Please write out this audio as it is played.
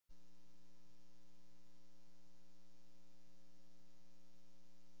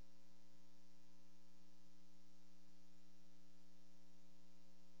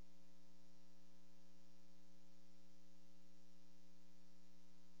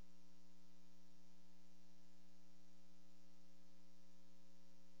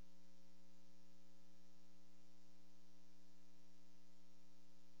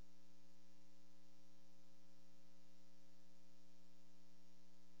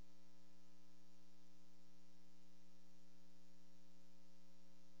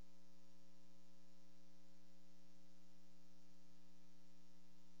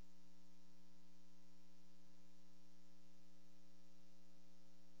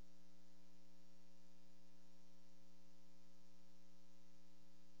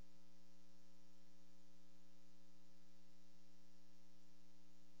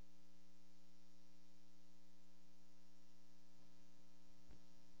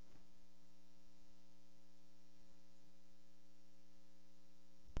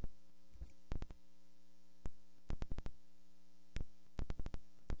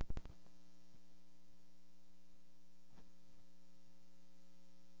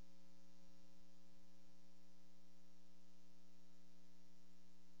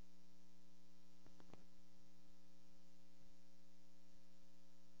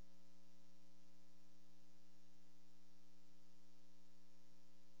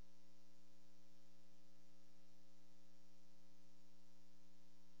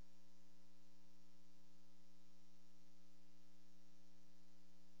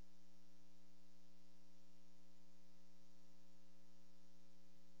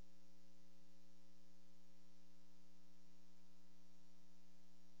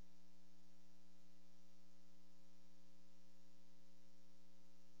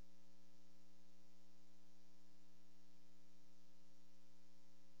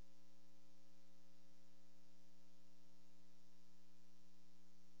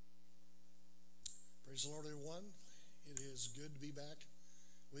Praise the Lord, everyone. It is good to be back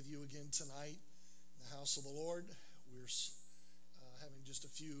with you again tonight in the house of the Lord. We're having just a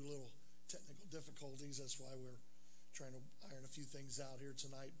few little technical difficulties. That's why we're trying to iron a few things out here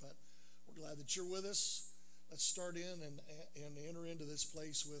tonight. But we're glad that you're with us. Let's start in and enter into this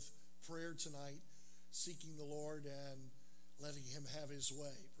place with prayer tonight, seeking the Lord and letting Him have His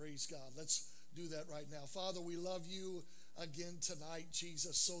way. Praise God. Let's do that right now. Father, we love you again tonight,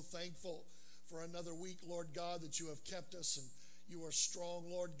 Jesus. So thankful for another week, Lord God, that you have kept us, and you are strong,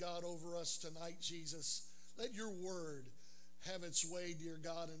 Lord God, over us tonight, Jesus. Let your word have its way, dear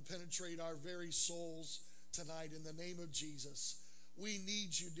God, and penetrate our very souls tonight in the name of Jesus. We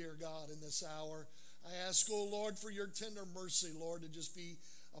need you, dear God, in this hour. I ask, oh Lord, for your tender mercy, Lord, to just be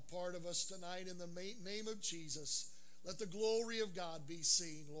a part of us tonight in the name of Jesus. Let the glory of God be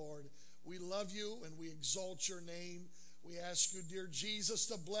seen, Lord. We love you and we exalt your name. We ask you, dear Jesus,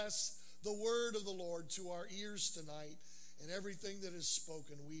 to bless the word of the Lord to our ears tonight and everything that is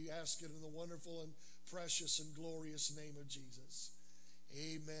spoken. We ask it in the wonderful and precious and glorious name of Jesus.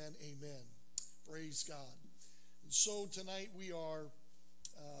 Amen, amen. Praise God. And so tonight we are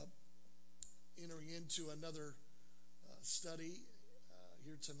entering into another study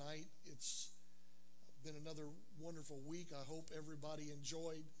here tonight. It's been another wonderful week. I hope everybody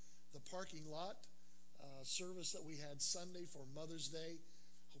enjoyed the parking lot service that we had Sunday for Mother's Day.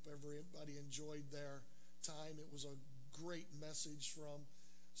 Hope everybody enjoyed their time. It was a great message from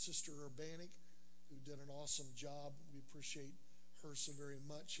Sister Urbanik, who did an awesome job. We appreciate her so very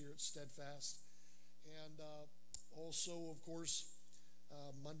much here at Steadfast. And also, of course,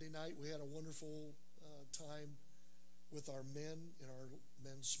 Monday night we had a wonderful time with our men in our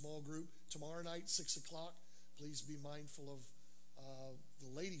men's small group. Tomorrow night, 6 o'clock, please be mindful of the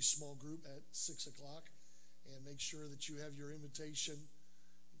ladies' small group at 6 o'clock, and make sure that you have your invitation.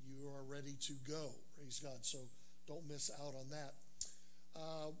 You are ready to go. Praise God. So don't miss out on that.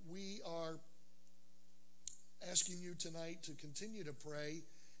 We are asking you tonight to continue to pray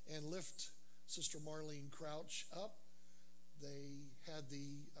and lift Sister Marlene Crouch up. They had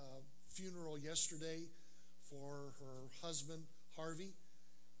the funeral yesterday for her husband, Harvey,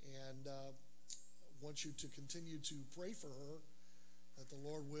 and want you to continue to pray for her, that the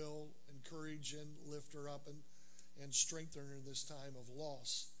Lord will encourage and lift her up and strengthen her in this time of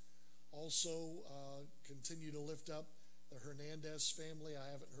loss. Also, continue to lift up the Hernandez family. I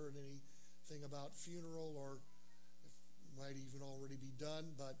haven't heard anything about funeral, or it might even already be done,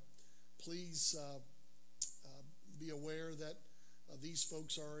 but please be aware that these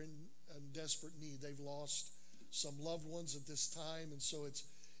folks are in desperate need. They've lost some loved ones at this time, and so it's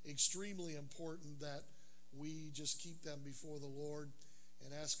extremely important that we just keep them before the Lord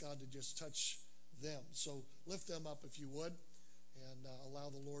and ask God to just touch them. So lift them up if you would, and allow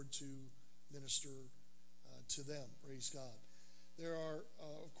the Lord to minister to them. Praise God. There are,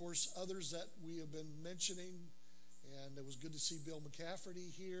 of course, others that we have been mentioning, and it was good to see Bill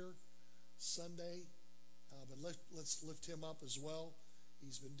McCafferty here Sunday, but let's lift him up as well.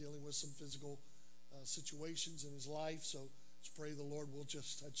 He's been dealing with some physical situations in his life, so let's pray the Lord will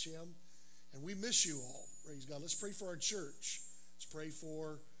just touch him. And we miss you all. Praise God. Let's pray for our church. Let's pray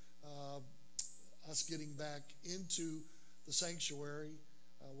for us getting back into the sanctuary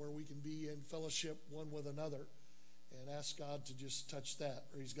where we can be in fellowship one with another, and ask God to just touch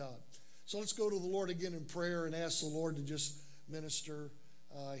that. Praise God. So let's go to the Lord again in prayer and ask the Lord to just minister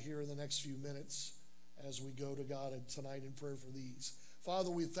here in the next few minutes as we go to God tonight in prayer for these.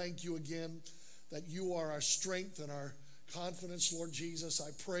 Father, we thank you again that you are our strength and our confidence, Lord Jesus. I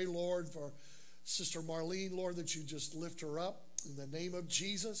pray, Lord, for Sister Marlene, Lord, that you just lift her up in the name of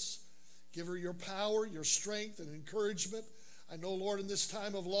Jesus. Give her your power, your strength, and encouragement. I know, Lord, in this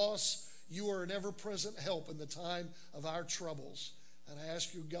time of loss, you are an ever-present help in the time of our troubles. And I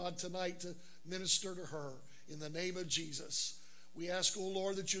ask you, God, tonight to minister to her in the name of Jesus. We ask, oh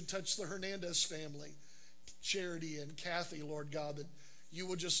Lord, that you touch the Hernandez family, Charity and Kathy, Lord God, that you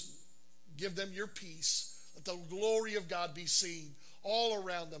would just give them your peace. Let the glory of God be seen all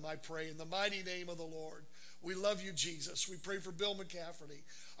around them, I pray, in the mighty name of the Lord. We love you, Jesus. We pray for Bill McCafferty,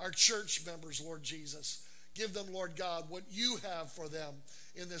 our church members, Lord Jesus. Give them, Lord God, what you have for them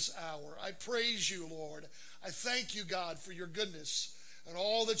in this hour. I praise you, Lord. I thank you, God, for your goodness and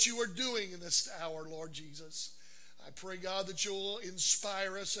all that you are doing in this hour, Lord Jesus. I pray, God, that you'll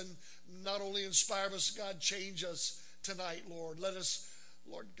inspire us, and not only inspire us, God, change us tonight, Lord. Let us,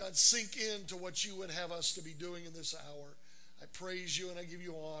 Lord God, sink into what you would have us to be doing in this hour. I praise you and I give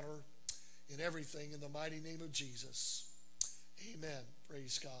you honor in everything in the mighty name of Jesus. Amen.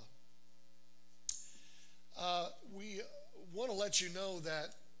 Praise God. We want to let you know that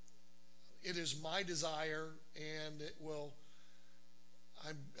it is my desire, and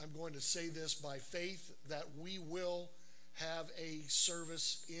I'm going to say this by faith, that we will have a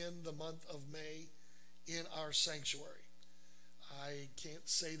service in the month of May in our sanctuary. I can't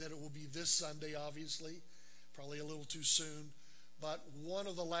say that it will be this Sunday, obviously, probably a little too soon, but one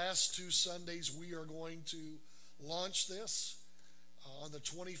of the last 2 Sundays we are going to launch this on the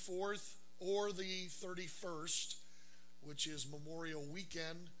 24th or the 31st, which is Memorial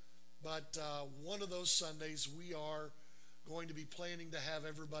Weekend. But one of those Sundays we are going to be planning to have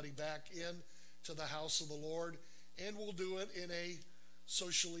everybody back in to the house of the Lord, and we'll do it in a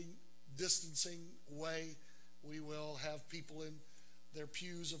socially distancing way. We will have people in their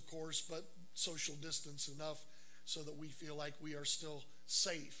pews, of course, but social distance enough so that we feel like we are still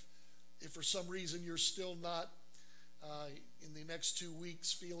safe. If for some reason you're still not in the next 2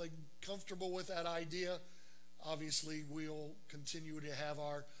 weeks feeling comfortable with that idea, obviously we'll continue to have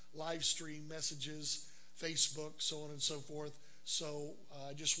our live stream messages, Facebook, so on and so forth. So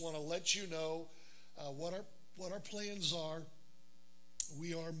I just want to let you know what our plans are.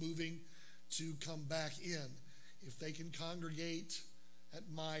 We are moving to come back in. If they can congregate at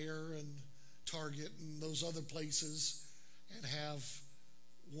Meijer and Target and those other places and have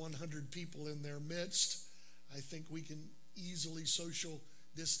 100 people in their midst, I think we can easily social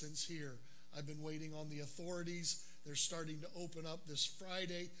distance here. I've been waiting on the authorities. They're starting to open up this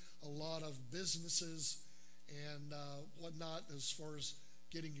Friday. A lot of businesses and whatnot, as far as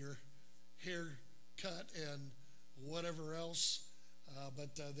getting your hair cut and whatever else.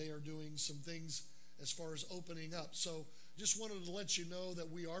 But they are doing some things as far as opening up. So just wanted to let you know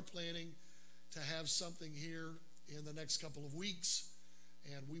that we are planning to have something here in the next couple of weeks,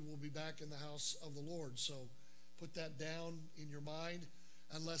 and we will be back in the house of the Lord. So put that down in your mind.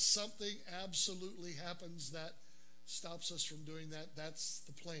 Unless something absolutely happens that stops us from doing that, that's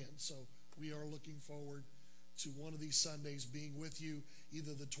the plan. So we are looking forward to one of these Sundays being with you,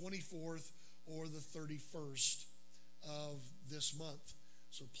 either the 24th or the 31st of this month.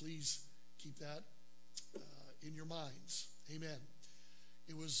 So please keep that in your minds. Amen.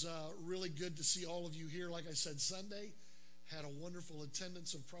 It was really good to see all of you here. Like I said, Sunday had a wonderful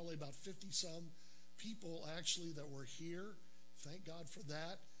attendance of probably about 50-some people actually that were here. Thank God for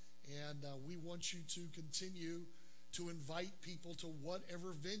that. And we want you to continue to invite people to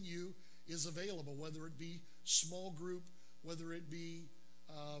whatever venue is available, whether it be small group, whether it be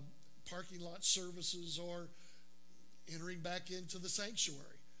parking lot services, or entering back into the sanctuary.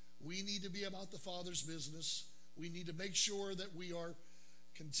 We need to be about the Father's business. We need to make sure that we are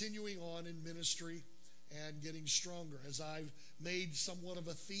continuing on in ministry and getting stronger. As I've made somewhat of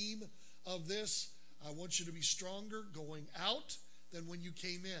a theme of this, I want you to be stronger going out than when you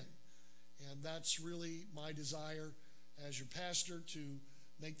came in. And that's really my desire as your pastor, to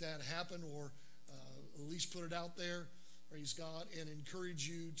make that happen, or at least put it out there, praise God, and encourage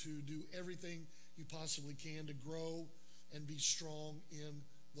you to do everything you possibly can to grow and be strong in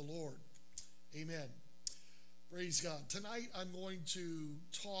the Lord. Amen. Praise God. Tonight I'm going to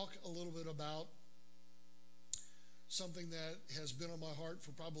talk a little bit about something that has been on my heart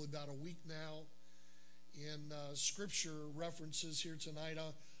for probably about a week now. In scripture references here tonight,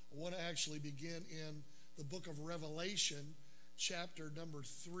 I want to actually begin in the book of Revelation, chapter number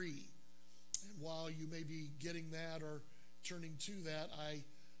 3. And while you may be getting that or turning to that, I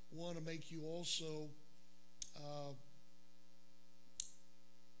want to make you also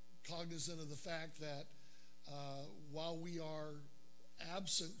cognizant of the fact that while we are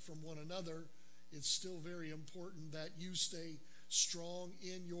absent from one another, it's still very important that you stay strong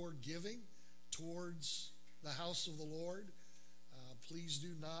in your giving towards the house of the Lord. Please do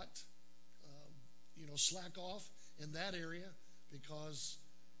not slack off in that area, because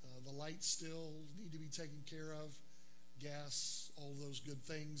the lights still need to be taken care of, gas, all those good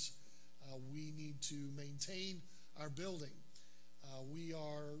things. We need to maintain our building. We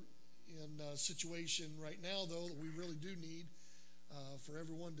are in a situation right now, though, that we really do need for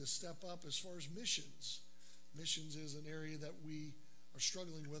everyone to step up as far as missions. Missions is an area that we are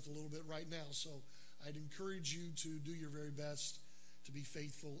struggling with a little bit right now. So I'd encourage you to do your very best to be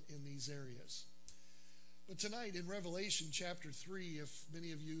faithful in these areas. But tonight in Revelation chapter 3, if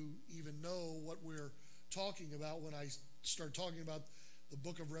many of you even know what we're talking about when I start talking about the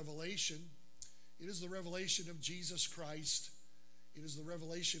book of Revelation, it is the revelation of Jesus Christ. It is the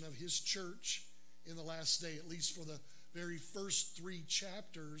revelation of his church in the last day. At least for the very first 3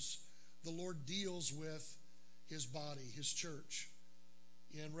 chapters, the Lord deals with his body, his church.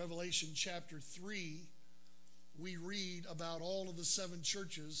 In Revelation chapter 3, we read about all of the 7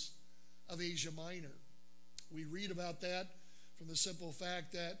 churches of Asia Minor. We read about that from the simple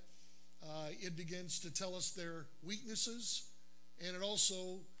fact that It begins to tell us their weaknesses, and it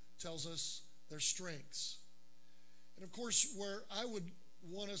also tells us their strengths. And of course, where I would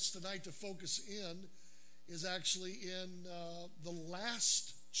want us tonight to focus in is actually in the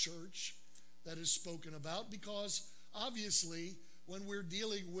last church that is spoken about, because obviously when we're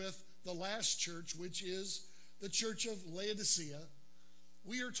dealing with the last church, which is the church of Laodicea,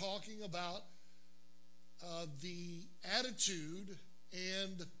 we are talking about the attitude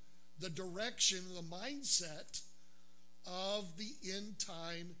and the direction, the mindset of the end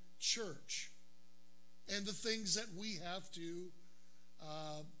time church, and the things that we have to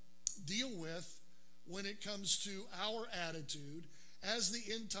deal with when it comes to our attitude as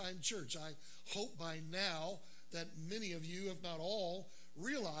the end time church. I hope by now that many of you, if not all,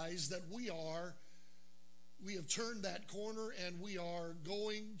 realize that we have turned that corner and we are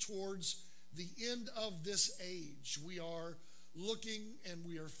going towards the end of this age. We are looking and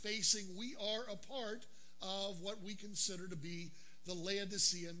we are facing, we are a part of what we consider to be the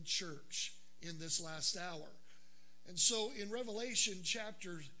Laodicean church in this last hour. And so in Revelation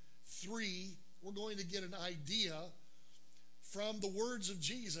chapter 3, we're going to get an idea from the words of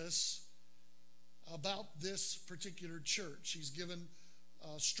Jesus about this particular church. He's given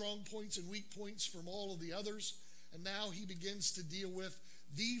strong points and weak points from all of the others, and now he begins to deal with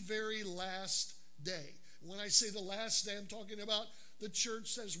the very last day. When I say the last day, I'm talking about the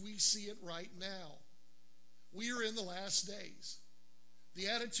church as we see it right now. We are in the last days. The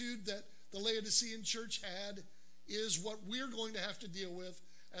attitude that the Laodicean church had is what we're going to have to deal with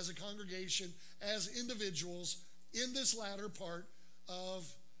as a congregation, as individuals, in this latter part of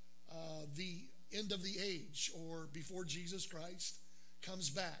the end of the age, or before Jesus Christ comes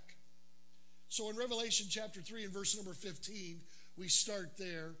back. So in Revelation chapter 3 and verse number 15, we start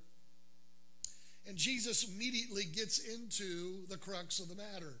there. And Jesus immediately gets into the crux of the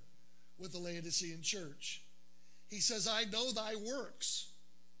matter with the Laodicean church. He says, I know thy works.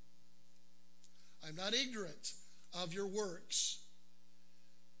 I'm not ignorant of your works,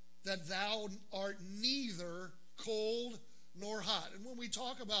 that thou art neither cold nor hot. And when we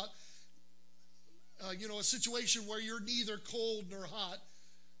talk about a situation where you're neither cold nor hot,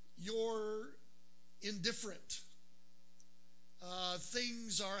 you're indifferent.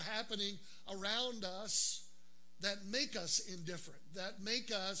 Things are happening around us that make us indifferent, that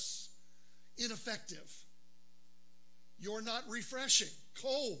make us ineffective. You're not refreshing,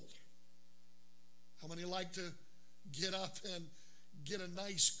 cold. How many like to get up and get a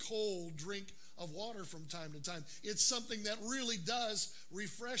nice cold drink of water from time to time? It's something that really does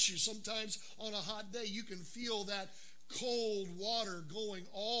refresh you. Sometimes on a hot day, you can feel that cold water going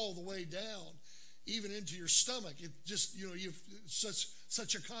all the way down, even into your stomach. It just, you've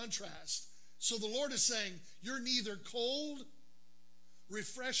such a contrast. So the Lord is saying, you're neither cold,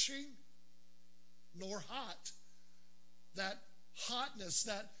 refreshing, nor hot. That hotness,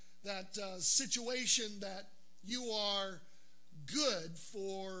 that situation that you are good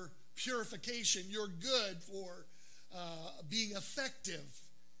for purification, you're good for being effective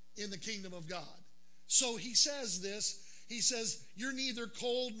in the kingdom of God. So he says this, he says, you're neither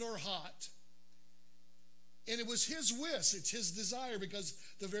cold nor hot. And it was his wish, it's his desire, because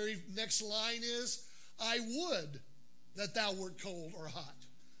the very next line is, I would that thou wert cold or hot.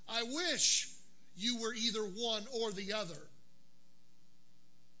 I wish you were either one or the other.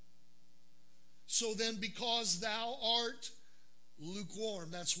 So then, because thou art lukewarm,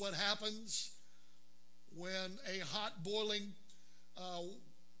 that's what happens when a hot boiling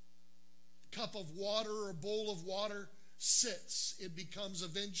cup of water or bowl of water sits. It becomes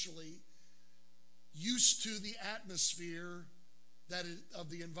eventually used to the atmosphere of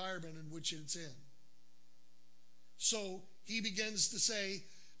the environment in which it's in. So he begins to say,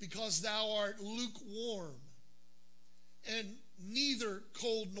 because thou art lukewarm and neither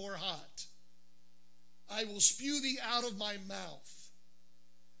cold nor hot, I will spew thee out of my mouth.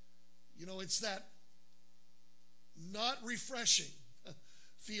 It's that not refreshing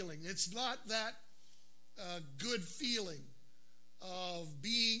feeling. It's not that good feeling of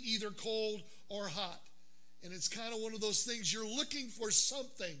being either cold or hot. And it's kind of one of those things, you're looking for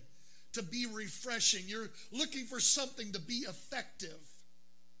something to be refreshing. You're looking for something to be effective.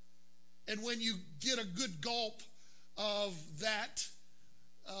 And when you get a good gulp of that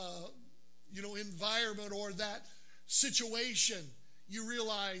environment or that situation, you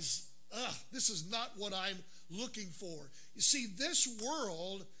realize, this is not what I'm looking for. You see, this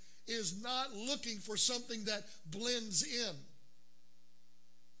world is not looking for something that blends in.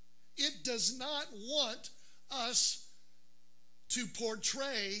 It does not want us to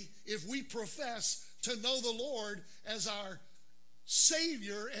portray, if we profess to know the Lord as our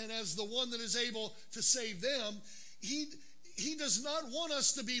Savior and as the one that is able to save them, He does not want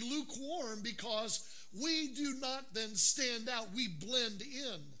us to be lukewarm because we do not then stand out. We blend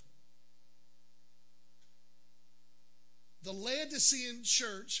in. The Laodicean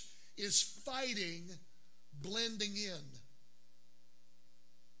church is fighting blending in.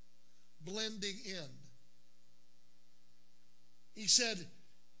 Blending in. He said,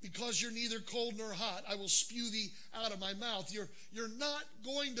 because you're neither cold nor hot, I will spew thee out of my mouth. You're not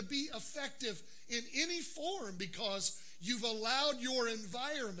going to be effective in any form because you've allowed your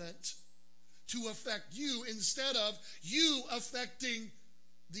environment to affect you instead of you affecting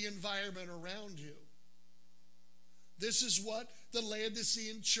the environment around you. This is what the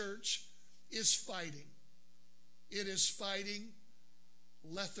Laodicean church is fighting. It is fighting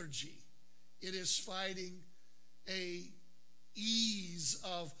lethargy. It is fighting a ease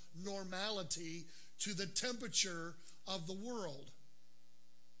of normality to the temperature of the world.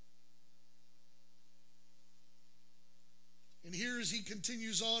 And here as he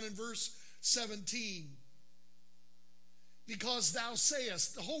continues on in verse 17, because thou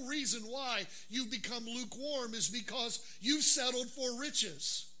sayest, the whole reason why you've become lukewarm is because you've settled for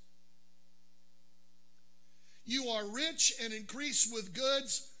riches. You are rich and increase with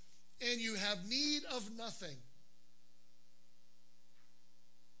goods, and you have need of nothing.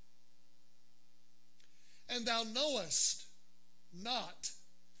 And thou knowest not.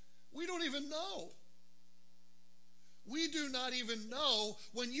 We don't even know. We do not even know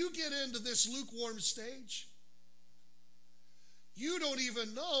when you get into this lukewarm stage. You don't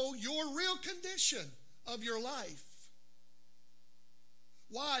even know your real condition of your life.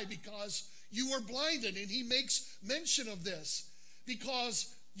 Why? Because you were blinded, and he makes mention of this.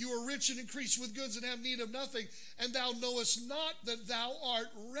 Because you are rich and increase with goods and have need of nothing, and thou knowest not that thou art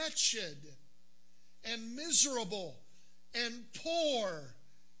wretched and miserable and poor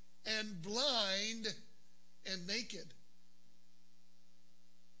and blind and naked.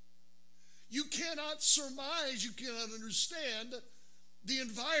 You cannot surmise, you cannot understand the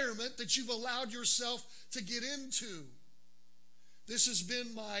environment that you've allowed yourself to get into. This has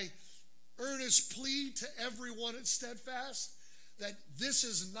been my earnest plea to everyone at Steadfast, that this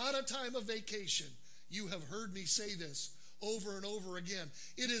is not a time of vacation. You have heard me say this over and over again.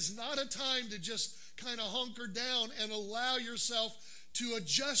 It is not a time to just kind of hunker down and allow yourself to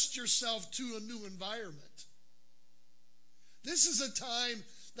adjust yourself to a new environment. This is a time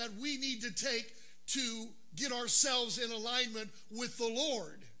that we need to take to get ourselves in alignment with the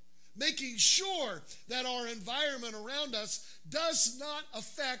Lord, making sure that our environment around us does not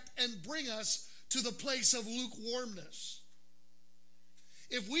affect and bring us to the place of lukewarmness.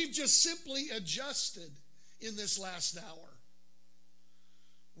 If we've just simply adjusted in this last hour,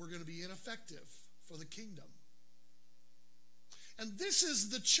 we're going to be ineffective for the kingdom. And this is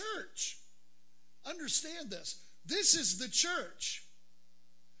the church. Understand this. This is the church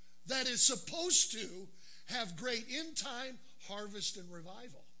that is supposed to have great end time harvest and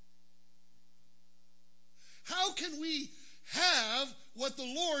revival. How can we have what the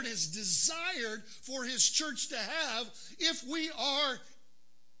Lord has desired for his church to have if we are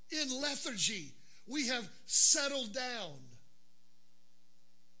in lethargy? We have settled down.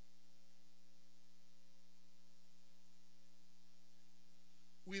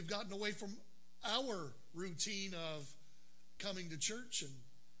 We've gotten away from our routine of coming to church, and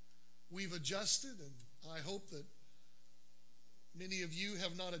we've adjusted, and I hope that many of you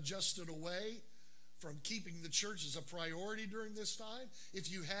have not adjusted away from keeping the church as a priority during this time.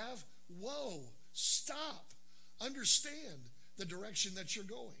 If you have, whoa, stop. Understand the direction that you're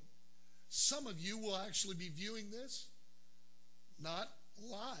going. Some of you will actually be viewing this not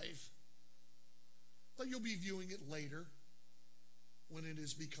live, but you'll be viewing it later when it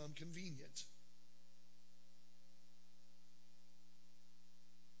has become convenient.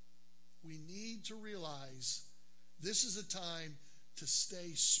 We need to realize this is a time to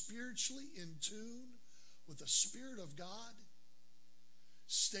stay spiritually in tune with the Spirit of God.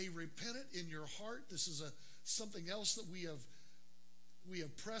 Stay repentant in your heart. This is something else that we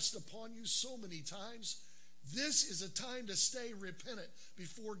have pressed upon you so many times. This is a time to stay repentant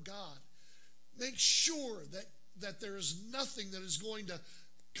before God. Make sure that there is nothing that is going to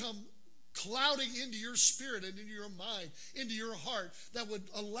come clouding into your spirit and into your mind, into your heart, that would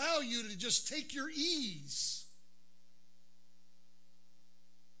allow you to just take your ease.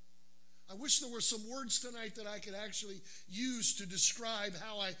 I wish there were some words tonight that I could actually use to describe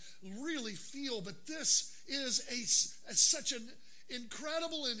how I really feel, but this is such an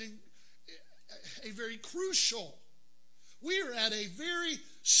incredible and a very crucial We are at a very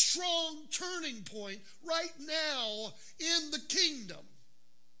strong turning point right now in the kingdom.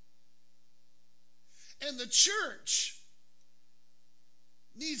 And the church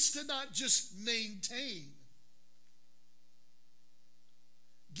needs to not just maintain,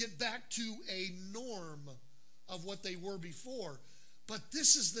 get back to a norm of what they were before, but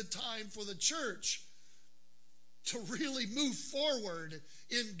this is the time for the church to really move forward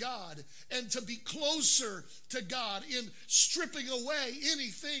in God and to be closer to God in stripping away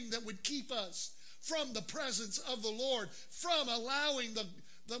anything that would keep us from the presence of the Lord, from allowing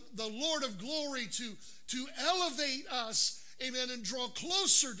the Lord of glory to elevate us, amen, and draw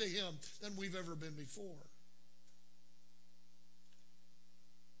closer to him than we've ever been before.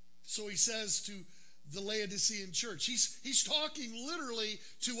 So he says to the Laodicean church, he's talking literally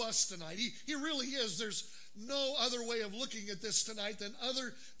to us tonight. He really is. There's no other way of looking at this tonight than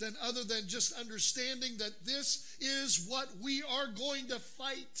other than just understanding that this is what we are going to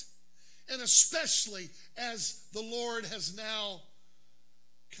fight. And especially as the Lord has now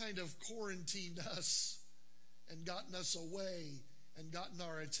kind of quarantined us and gotten us away and gotten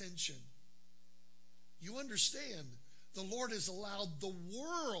our attention. You understand, the Lord has allowed the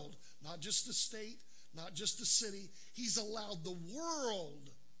world, not just the state, not just the city, he's allowed the world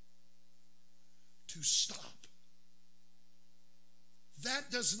to stop.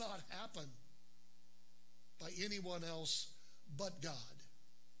 That does not happen by anyone else but God.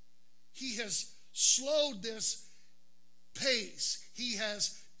 He has slowed this pace. He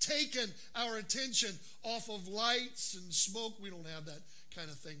has taken our attention off of lights and smoke. We don't have that kind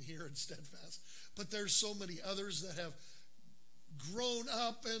of thing here in Steadfast. But there's so many others that have grown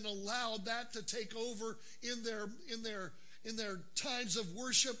up and allowed that to take over in their times of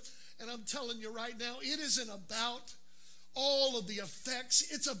worship. And I'm telling you right now, it isn't about all of the effects.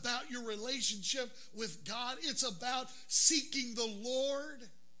 It's about your relationship with God. It's about seeking the Lord.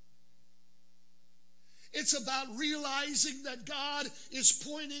 It's about realizing that God is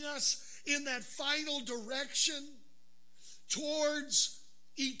pointing us in that final direction towards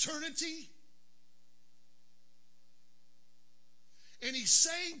eternity. And he's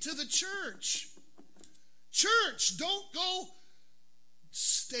saying to the church, don't go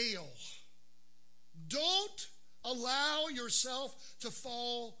stale. Don't allow yourself to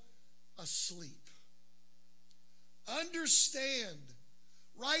fall asleep. Understand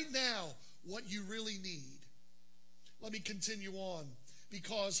right now what you really need. Let me continue on,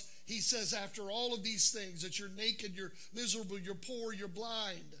 because he says after all of these things that you're naked, you're miserable, you're poor, you're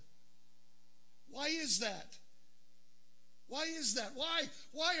blind. Why is that? Why is that?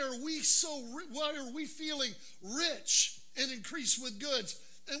 Why are we feeling rich and increased with goods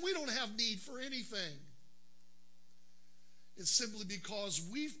and we don't have need for anything? It's simply because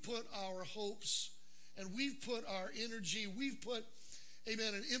we've put our hopes and we've put our energy, we've put,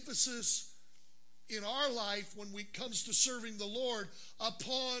 amen, an emphasis in our life when it comes to serving the Lord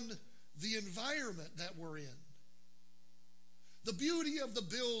upon the environment that we're in. The beauty of the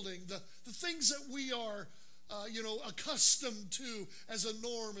building, the things that we are accustomed to as a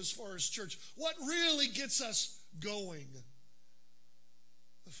norm as far as church. What really gets us going?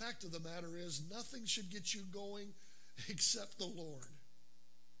 The fact of the matter is, nothing should get you going except the Lord.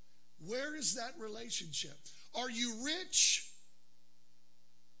 Where is that relationship? Are you rich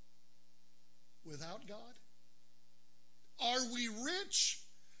without God? Are we rich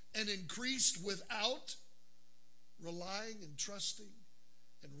and increased without relying and trusting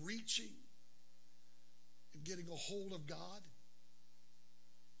and reaching and getting a hold of God?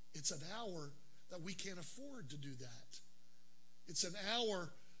 It's an hour that we can't afford to do that. It's an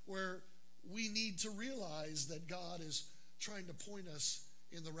hour where we need to realize that God is trying to point us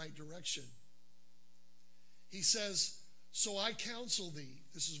in the right direction. He says, so I counsel thee,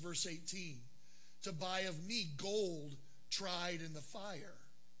 this is verse 18, to buy of me gold tried in the fire.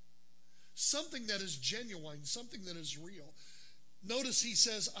 Something that is genuine, something that is real. Notice he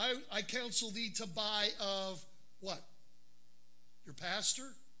says, I counsel thee to buy of what? Your pastor?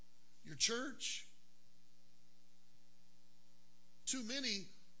 Your church? Too many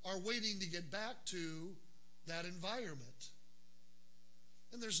are waiting to get back to that environment.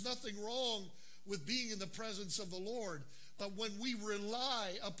 And there's nothing wrong with being in the presence of the Lord. But when we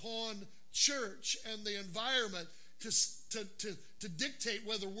rely upon church and the environment to dictate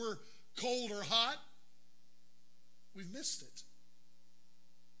whether we're cold or hot, we've missed it.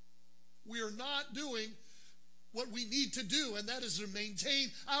 We are not doing what we need to do, and that is to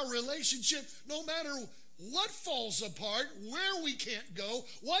maintain our relationship no matter what falls apart, where we can't go,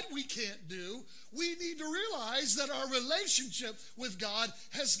 what we can't do, we need to realize that our relationship with God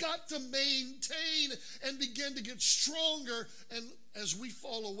has got to maintain and begin to get stronger. And as we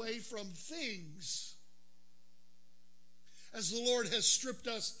fall away from things, as the Lord has stripped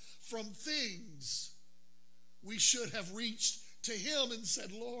us from things, we should have reached to him and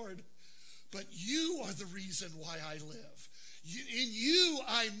said, Lord, but you are the reason why I live. In you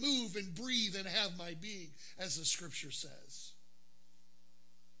I move and breathe and have my being, as the scripture says.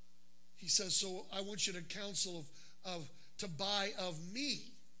 He says, so I want you to counsel to buy of me.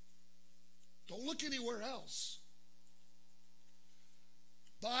 Don't look anywhere else.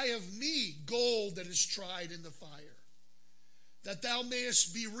 Buy of me gold that is tried in the fire, that thou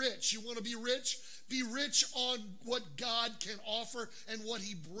mayest be rich. You want to be rich? Be rich on what God can offer and what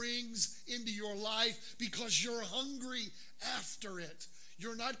he brings into your life, because you're hungry after it.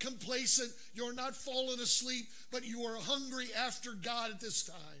 You're not complacent. You're not falling asleep, but you are hungry after God at this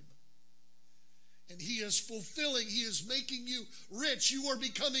time. And he is fulfilling. He is making you rich. You are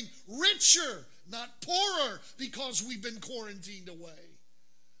becoming richer, not poorer, because we've been quarantined away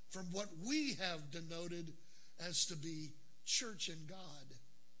from what we have denoted as to be church and God.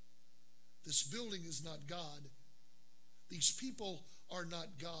 This building is not God. These people are not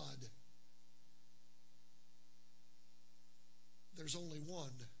God. There's only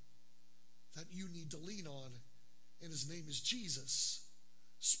one that you need to lean on, and his name is Jesus,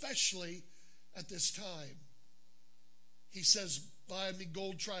 especially at this time. He says, buy me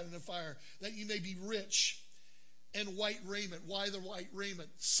gold tried in the fire, that you may be rich, and white raiment. Why the white raiment?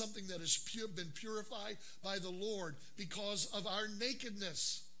 Something that has been purified by the Lord because of our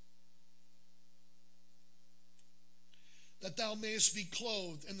nakedness. That thou mayest be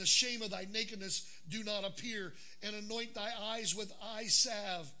clothed, and the shame of thy nakedness do not appear, and anoint thy eyes with eye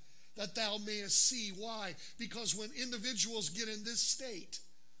salve, that thou mayest see. Why? Because when individuals get in this state,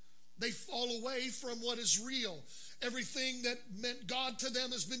 they fall away from what is real. Everything that meant God to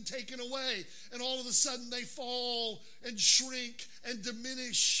them has been taken away, and all of a sudden they fall and shrink and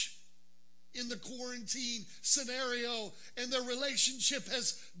diminish in the quarantine scenario, and their relationship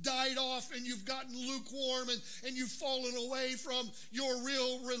has died off, and you've gotten lukewarm, and you've fallen away from your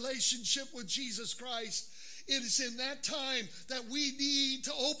real relationship with Jesus Christ. It is in that time that we need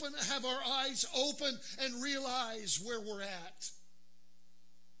to have our eyes open and realize where we're at.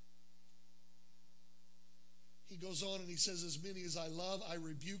 He goes on and he says, as many as I love, I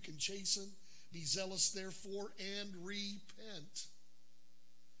rebuke and chasten. Be zealous therefore and repent.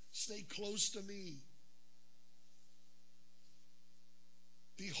 Stay close to me.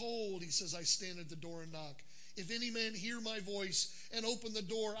 Behold, he says, I stand at the door and knock. If any man hear my voice and open the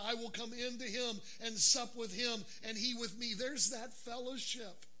door, I will come into him and sup with him and he with me. There's that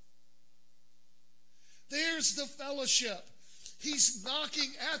fellowship. There's the fellowship. He's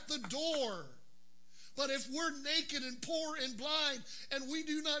knocking at the door. But if we're naked and poor and blind and we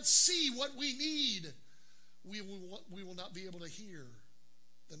do not see what we need, we will not be able to hear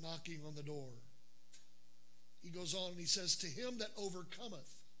the knocking on the door. He goes on and he says, to him that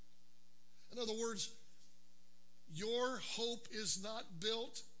overcometh. In other words, your hope is not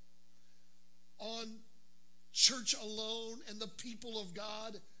built on church alone and the people of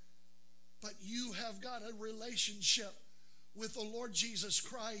God, but you have got a relationship with the Lord Jesus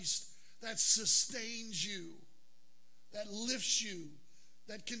Christ that sustains you, that lifts you,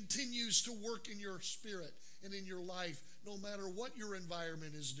 that continues to work in your spirit and in your life, no matter what your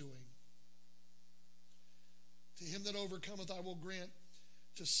environment is doing. To him that overcometh I will grant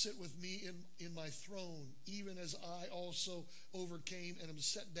to sit with me in my throne, even as I also overcame and am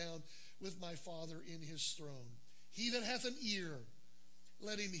set down with my Father in his throne. He that hath an ear,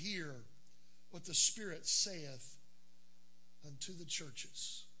 let him hear what the Spirit saith unto the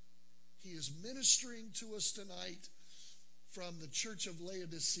churches. He is ministering to us tonight from the church of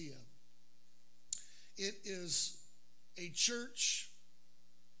Laodicea. It is a church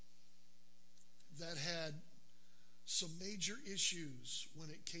that had some major issues when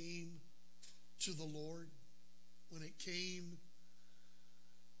it came to the Lord, when it came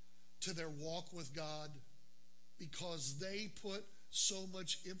to their walk with God, because they put so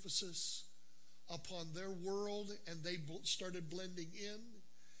much emphasis upon their world and they started blending in,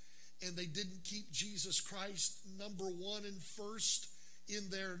 and they didn't keep Jesus Christ number one and first in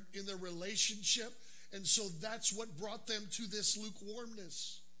their relationship. And so that's what brought them to this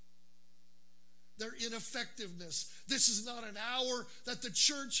lukewarmness, their ineffectiveness. This is not an hour that the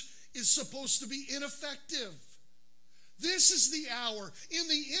church is supposed to be ineffective. This is the hour in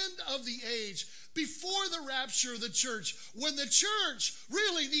the end of the age, before the rapture of the church, when the church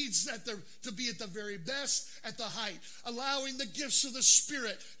really needs to be at the very best, at the height, allowing the gifts of the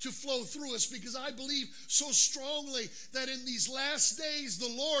Spirit to flow through us, because I believe so strongly that in these last days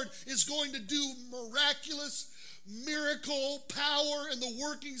the Lord is going to do miraculous miracle, power, and the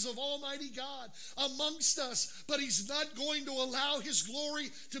workings of Almighty God amongst us, but He's not going to allow His glory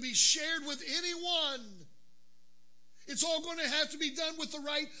to be shared with anyone. It's all going to have to be done with the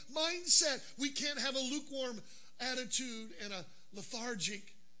right mindset. We can't have a lukewarm attitude and a lethargic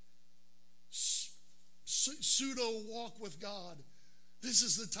pseudo walk with God. This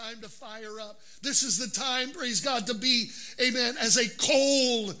is the time to fire up. This is the time, praise God, to be, amen, as a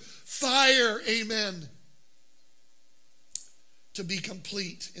coal fire, amen, to be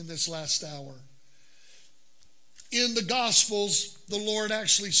complete in this last hour. In the Gospels, the Lord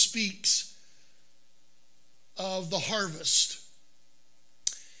actually speaks of the harvest.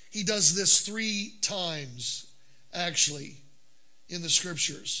 He does this 3 times, actually, in the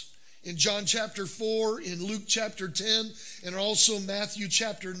Scriptures. In John chapter 4, in Luke chapter 10, and also Matthew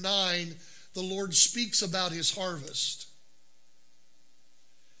chapter 9, the Lord speaks about His harvest.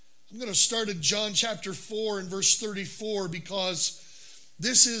 I'm going to start at John chapter 4 and verse 34, because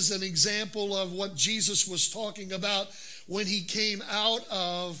this is an example of what Jesus was talking about when He came out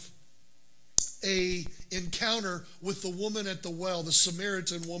of an encounter with the woman at the well, the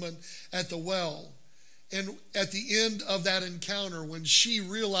Samaritan woman at the well. And at the end of that encounter, when she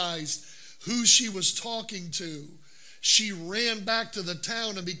realized who she was talking to, she ran back to the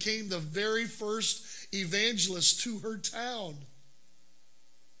town and became the very first evangelist to her town.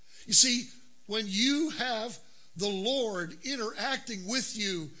 You see, when you have the Lord interacting with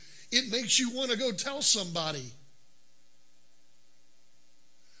you, it makes you want to go tell somebody.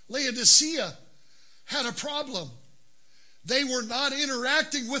 Laodicea had a problem. They were not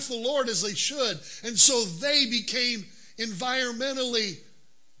interacting with the Lord as they should, and so they became environmentally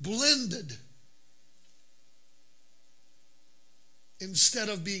blended instead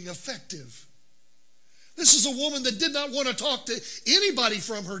of being effective. This is a woman that did not want to talk to anybody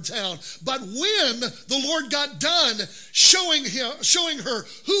from her town. But when the Lord got done showing her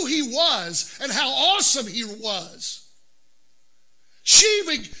who He was and how awesome He was, she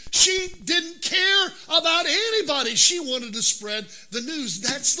didn't care about anybody. She wanted to spread the news.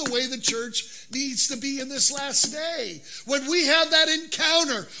 That's the way the church needs to be in this last day. When we have that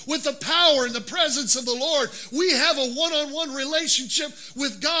encounter with the power and the presence of the Lord, we have a one-on-one relationship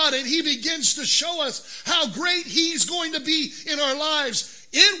with God, and He begins to show us how great He's going to be in our lives.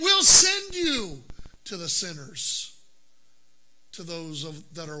 It will send you to the sinners, to those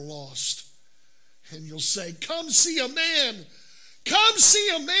that are lost. And you'll say, come see a man. Come see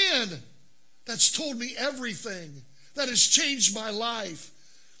a man that's told me everything, that has changed my life.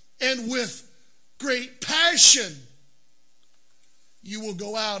 And with great passion, you will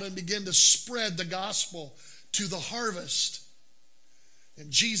go out and begin to spread the gospel to the harvest. And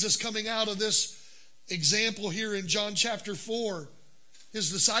Jesus, coming out of this example here in John chapter 4,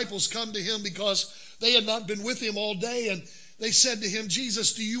 His disciples come to Him because they had not been with Him all day. And they said to Him,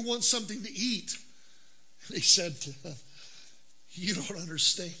 Jesus, do you want something to eat? And He said to them, you don't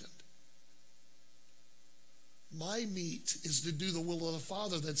understand. My meat is to do the will of the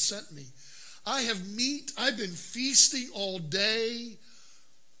Father that sent me. I've been feasting all day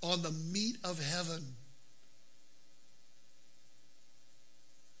on the meat of heaven.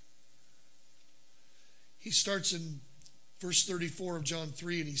 He starts in verse 34 of John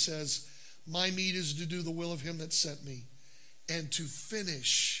 3, and he says, my meat is to do the will of Him that sent me and to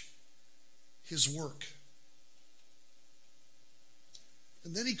finish His work.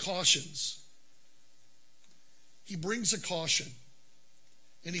 And then He cautions. He brings a caution.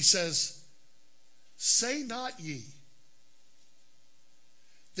 And He says, say not ye,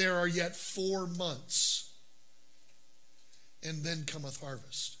 there are yet 4 months, and then cometh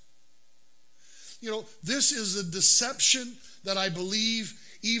harvest. You know, this is a deception that I believe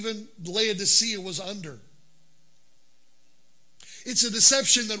even Laodicea was under. It's a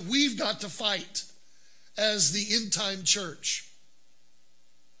deception that we've got to fight as the end-time church.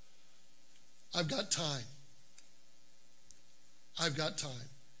 I've got time. I've got time.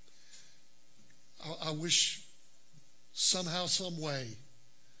 I wish somehow, some way,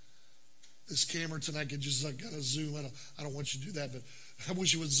 this camera tonight could just kind of zoom. I don't want you to do that, but I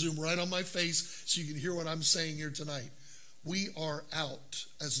wish it would zoom right on my face so you can hear what I'm saying here tonight. We are out.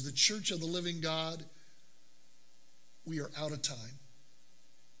 As the church of the living God, we are out of time.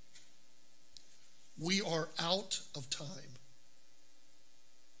 We are out of time.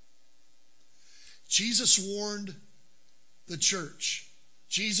 Jesus warned the church.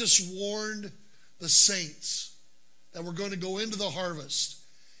 Jesus warned the saints that we're going to go into the harvest.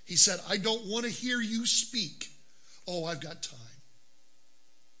 He said, I don't want to hear you speak. Oh, I've got time.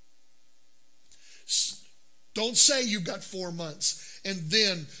 Don't say you've got 4 months and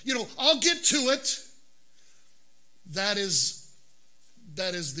then, I'll get to it. That is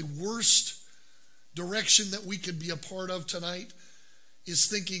the worst direction that we could be a part of tonight, is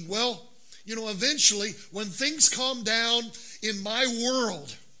thinking, well, eventually when things calm down in my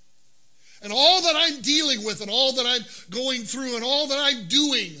world and all that I'm dealing with and all that I'm going through and all that I'm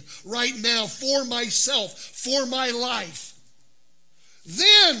doing right now for myself, for my life,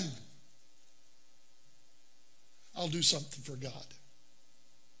 then I'll do something for God.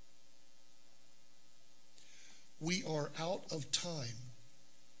 We are out of time.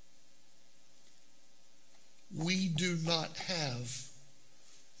 We do not have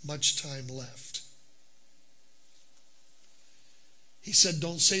much time left. He said,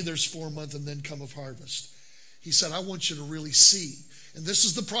 don't say there's 4 months and then come of harvest. He said, I want you to really see. And this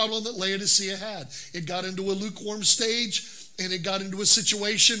is the problem that Laodicea had. It got into a lukewarm stage, and it got into a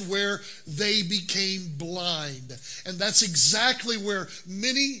situation where they became blind. And that's exactly where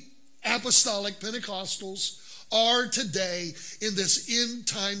many apostolic Pentecostals are today in this end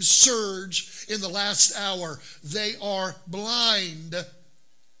time surge in the last hour. They are blind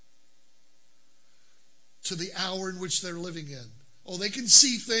to the hour in which they're living in. Oh, they can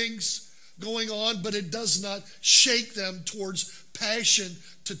see things going on, but it does not shake them towards passion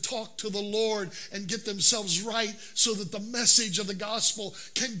to talk to the Lord and get themselves right so that the message of the gospel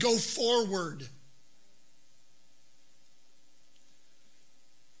can go forward.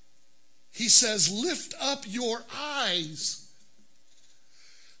 He says, lift up your eyes.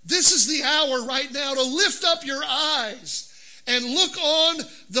 This is the hour right now to lift up your eyes and look on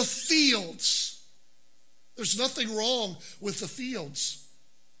the fields. There's nothing wrong with the fields,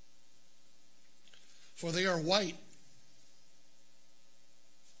 for they are white.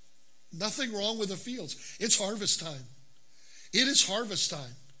 Nothing wrong with the fields. It's harvest time. It is harvest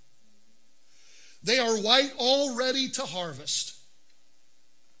time. They are white, all ready to harvest.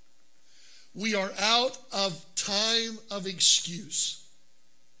 We are out of time of excuse.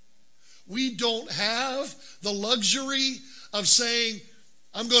 We don't have the luxury of saying,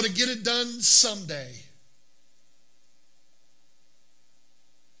 I'm going to get it done someday.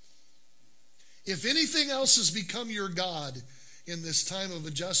 If anything else has become your God in this time of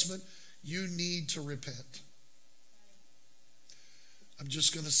adjustment, you need to repent. I'm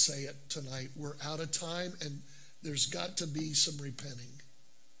just going to say it tonight. We're out of time, and there's got to be some repenting.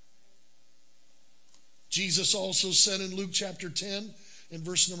 Jesus also said in Luke chapter 10, in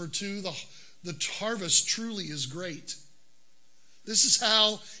verse number 2, the harvest truly is great. This is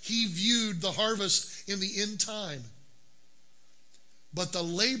how he viewed the harvest in the end time. But the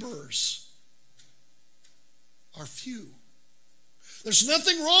laborers are few. There's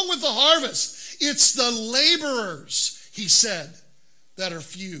nothing wrong with the harvest. It's the laborers, he said, that are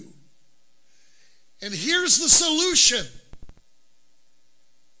few. And here's the solution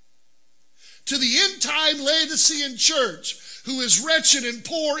to the end time Laodicean church, who is wretched and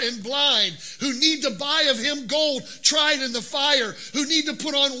poor and blind, who need to buy of him gold tried in the fire, who need to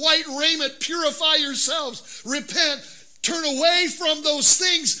put on white raiment, purify yourselves, repent, turn away from those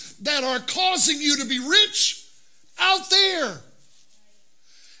things that are causing you to be rich out there.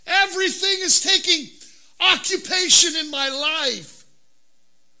 Everything is taking occupation in my life,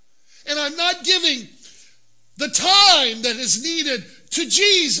 and I'm not giving the time that is needed to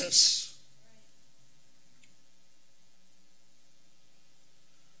Jesus.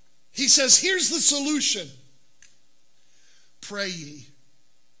 He says, here's the solution. Pray ye.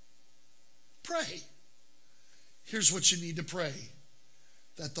 Pray. Here's what you need to pray.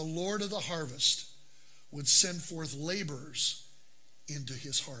 That the Lord of the harvest would send forth laborers into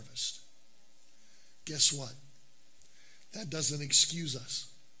his harvest. Guess what? That doesn't excuse us.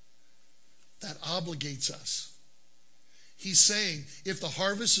 That obligates us. He's saying, if the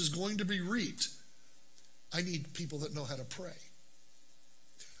harvest is going to be reaped, I need people that know how to pray.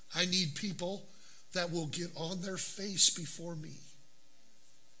 I need people that will get on their face before me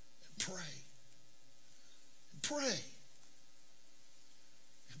and pray. And pray.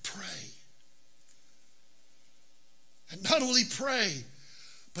 And pray. And not only pray,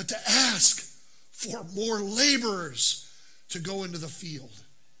 but to ask for more laborers to go into the field.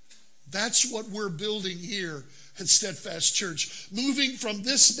 That's what we're building here at Steadfast Church. Moving from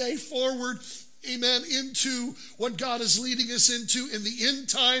this day forward, amen, into what God is leading us into in the end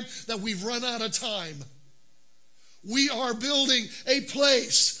time that we've run out of time. We are building a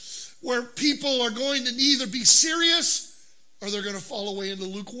place where people are going to either be serious or they're going to fall away into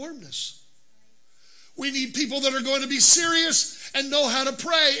lukewarmness. We need people that are going to be serious and know how to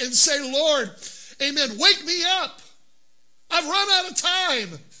pray and say, Lord, amen, wake me up. I've run out of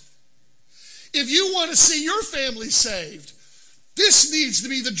time. If you want to see your family saved, this needs to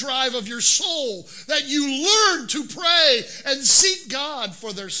be the drive of your soul, that you learn to pray and seek God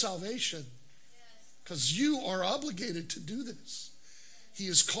for their salvation. Because you are obligated to do this. He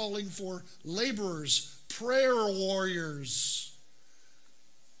is calling for laborers, prayer warriors.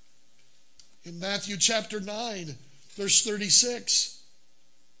 In Matthew chapter 9, verse 36.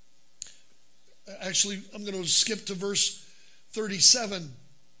 Actually, I'm going to skip to verse 37.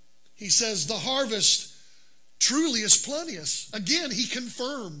 He says, the harvest truly is plenteous. Again, he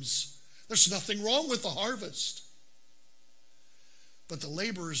confirms there's nothing wrong with the harvest. But the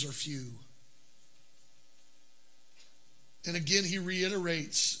laborers are few. And again, he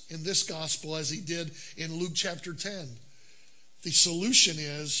reiterates in this gospel, as he did in Luke chapter 10, the solution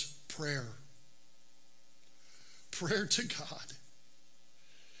is prayer. Prayer to God.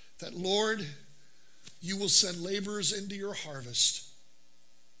 That, Lord, you will send laborers into your harvest.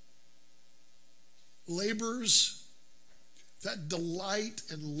 Laborers that delight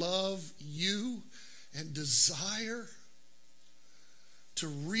and love you and desire to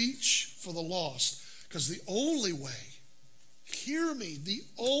reach for the lost. Because the only way, hear me, the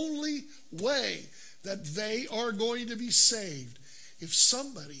only way that they are going to be saved, if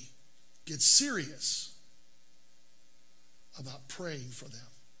somebody gets serious about praying for them.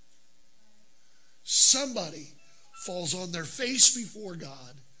 Somebody falls on their face before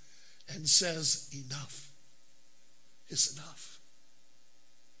God and says, enough is enough.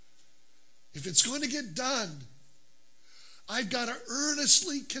 If it's going to get done, I've got to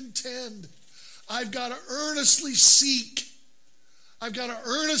earnestly contend. I've got to earnestly seek. I've got to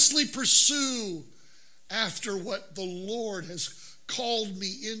earnestly pursue after what the Lord has called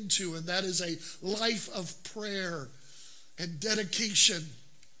me into, and that is a life of prayer and dedication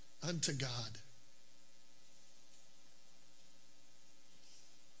unto God.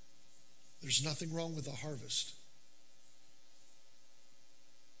 There's nothing wrong with the harvest.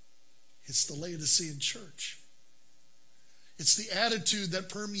 It's the Laodicean church. It's the attitude that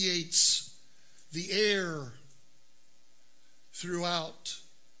permeates the air throughout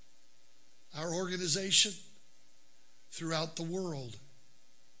our organization, throughout the world.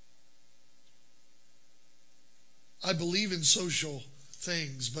 I believe in social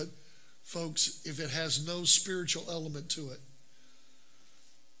things, but folks, if it has no spiritual element to it,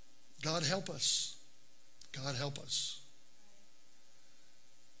 God help us. God help us.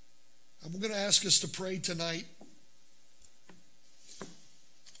 I'm going to ask us to pray tonight.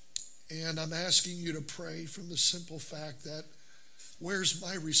 And I'm asking you to pray from the simple fact that, where's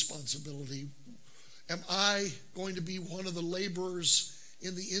my responsibility? Am I going to be one of the laborers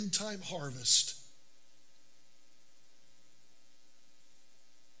in the end time harvest?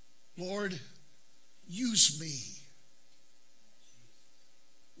 Lord, use me.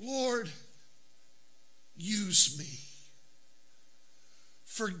 Lord, use me.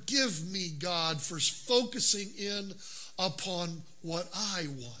 Forgive me, God, for focusing in upon what I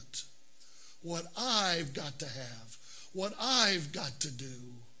want, what I've got to have, what I've got to do.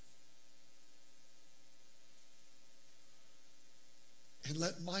 And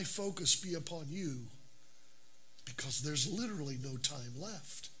let my focus be upon you, because there's literally no time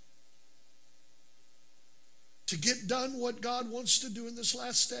left to get done what God wants to do in this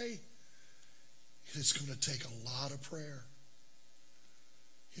last day. It is going to take a lot of prayer.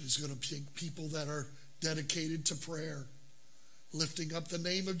 It is going to take people that are dedicated to prayer, lifting up the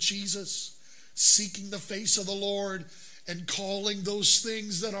name of Jesus, seeking the face of the Lord, and calling those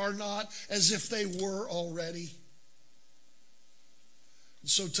things that are not as if they were already. And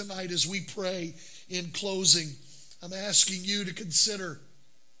so tonight, as we pray in closing, I'm asking you to consider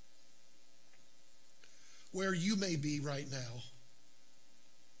where you may be right now.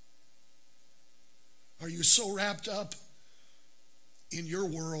 Are you so wrapped up in your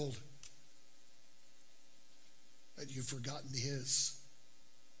world that you've forgotten His?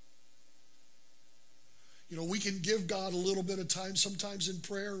 You know, we can give God a little bit of time sometimes in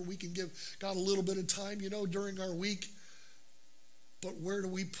prayer. We can give God a little bit of time, during our week. But where do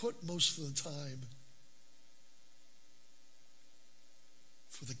we put most of the time?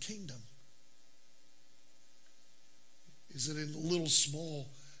 For the kingdom. Is it in little small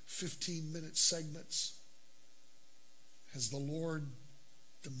 15-minute segments? Has the Lord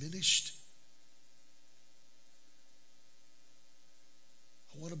diminished?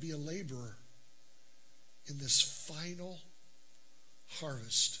 I want to be a laborer in this final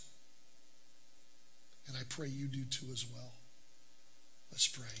harvest. And I pray you do too as well. Let's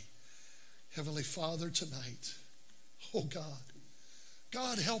pray. Heavenly Father, tonight, oh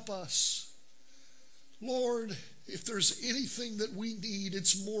God, help us. Lord, if there's anything that we need,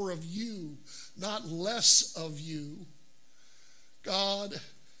 it's more of you, not less of you. God,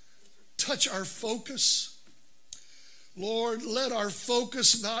 touch our focus. Lord, let our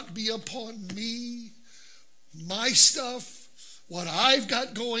focus not be upon me, my stuff, what I've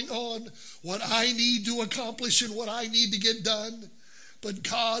got going on, what I need to accomplish and what I need to get done. But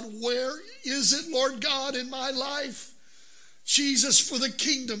God, where is it, Lord God, in my life? Jesus, for the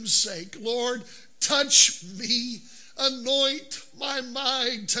kingdom's sake, Lord, touch me, anoint my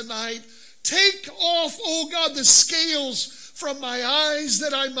mind tonight. Take off, oh God, the scales from my eyes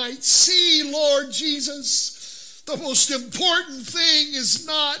that I might see, Lord Jesus. The most important thing is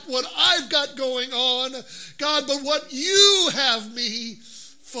not what I've got going on, God, but what you have me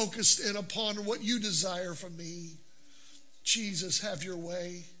focused in upon and what you desire from me. Jesus, have your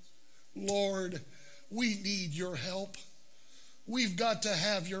way. Lord, we need your help. We've got to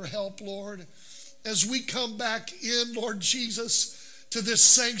have your help, Lord. As we come back in, Lord Jesus, to this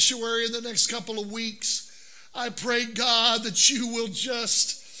sanctuary in the next couple of weeks, I pray, God, that you will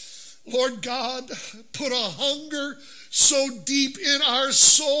just, Lord God, put a hunger so deep in our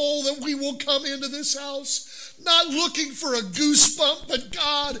soul that we will come into this house, not looking for a goosebump, but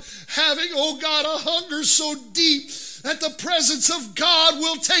God, having, oh God, a hunger so deep that the presence of God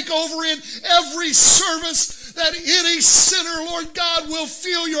will take over in every service, that any sinner, Lord God, will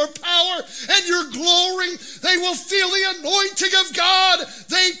feel your power and your glory. They will feel the anointing of God.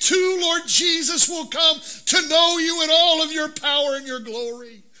 They too, Lord Jesus, will come to know you in all of your power and your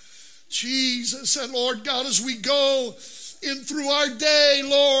glory. Jesus, and Lord God, as we go in through our day,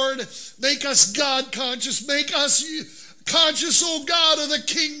 Lord, make us God conscious. Make us conscious, oh God, of the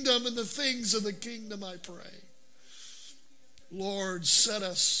kingdom and the things of the kingdom, I pray. Lord, set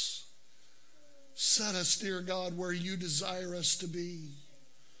us, dear God, where you desire us to be.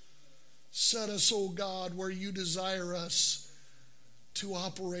 Set us, oh God, where you desire us to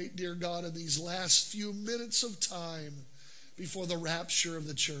operate, dear God, in these last few minutes of time before the rapture of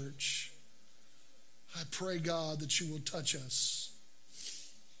the church. I pray, God, that you will touch us.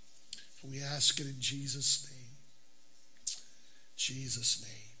 And we ask it in Jesus' name. Jesus'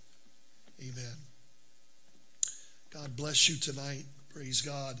 name. Amen. God bless you tonight. Praise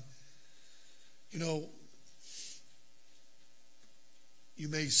God. You know, you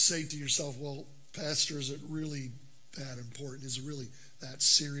may say to yourself, well, Pastor, is it really that important? Is it really that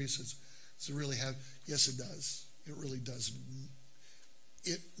serious? Does it really have? Yes, it does. It really does.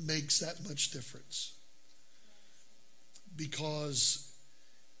 It makes that much difference. Because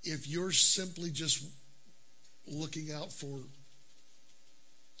if you're simply just looking out for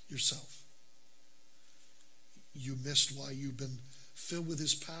yourself, you missed why you've been filled with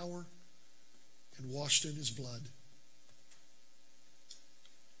his power and washed in his blood.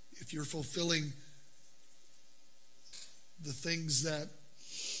 If you're fulfilling the things that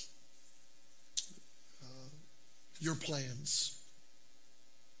your plans,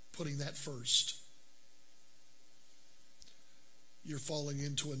 putting that first, you're falling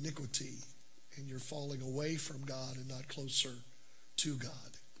into iniquity and you're falling away from God and not closer to God.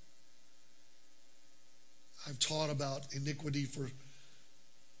 I've taught about iniquity for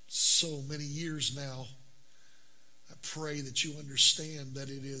so many years now. I pray that you understand that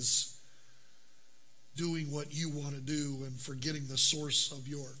it is doing what you want to do and forgetting the source of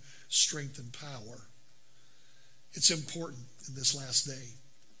your strength and power. It's important in this last day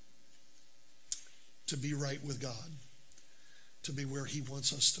to be right with God, to be where he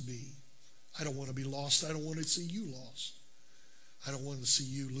wants us to be. I don't want to be lost. I don't want to see you lost. I don't want to see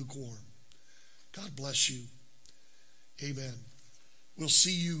you lukewarm. God bless you. Amen. We'll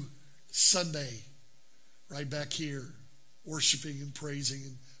see you Sunday right back here, worshiping and praising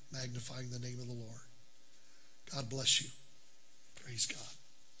and magnifying the name of the Lord. God bless you. Praise God.